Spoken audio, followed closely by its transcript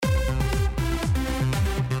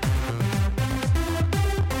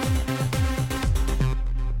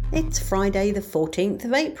It's Friday the 14th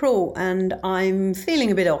of April and I'm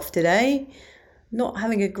feeling a bit off today. Not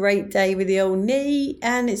having a great day with the old knee,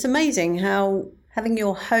 and it's amazing how having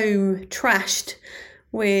your home trashed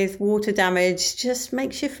with water damage just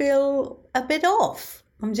makes you feel a bit off.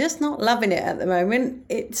 I'm just not loving it at the moment.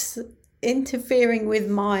 It's interfering with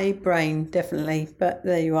my brain, definitely, but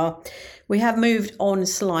there you are. We have moved on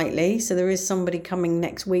slightly, so there is somebody coming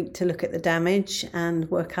next week to look at the damage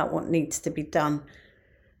and work out what needs to be done.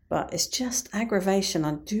 But it's just aggravation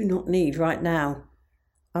I do not need right now.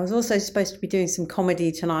 I was also supposed to be doing some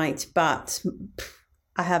comedy tonight, but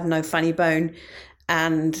I have no funny bone.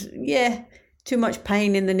 And too much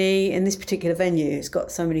pain in the knee in this particular venue. It's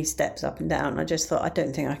got so many steps up and down. I just thought, I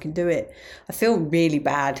don't think I can do it. I feel really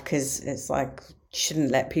bad because it's like,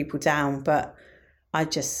 shouldn't let people down, but I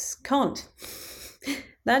just can't.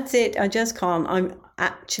 That's it. I just can't. I'm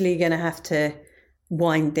actually going to have to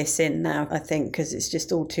wind this in now, I think, because it's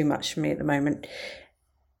just all too much for me at the moment.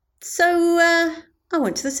 So I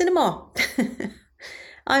went to the cinema.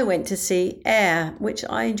 I went to see Air, which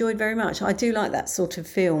I enjoyed very much. I do like that sort of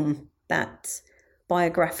film, that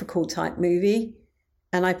biographical type movie.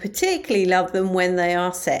 And I particularly love them when they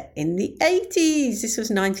are set in the 80s. This was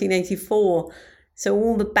 1984. So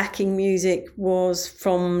all the backing music was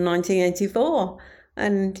from 1984.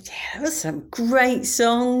 And there were some great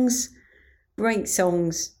songs. Great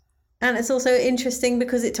songs. And it's also interesting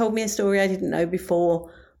because it told me a story I didn't know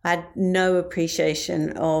before. I had no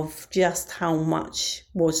appreciation of just how much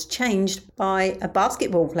was changed by a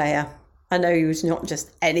basketball player. I know he was not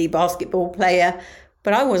just any basketball player,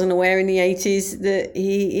 but I wasn't aware in the 80s that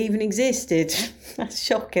he even existed. That's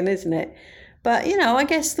shocking, isn't it? But, I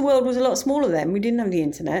guess the world was a lot smaller then. We didn't have the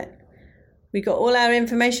internet. We got all our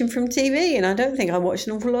information from TV, and I don't think I watched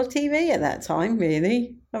an awful lot of TV at that time,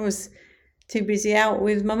 really. I was too busy out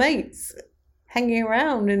with my mates, hanging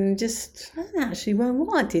around, and just, I don't know actually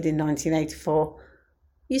what I did in 1984. I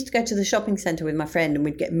used to go to the shopping centre with my friend and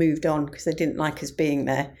we'd get moved on because they didn't like us being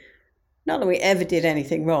there. Not that we ever did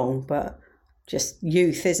anything wrong, but just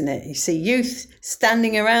youth, isn't it? You see youth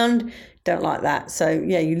standing around, don't like that. So,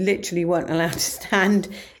 you literally weren't allowed to stand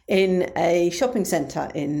in a shopping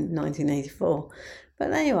centre in 1984.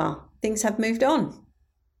 But there you are. Things have moved on.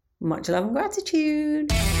 Much love and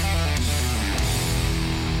gratitude.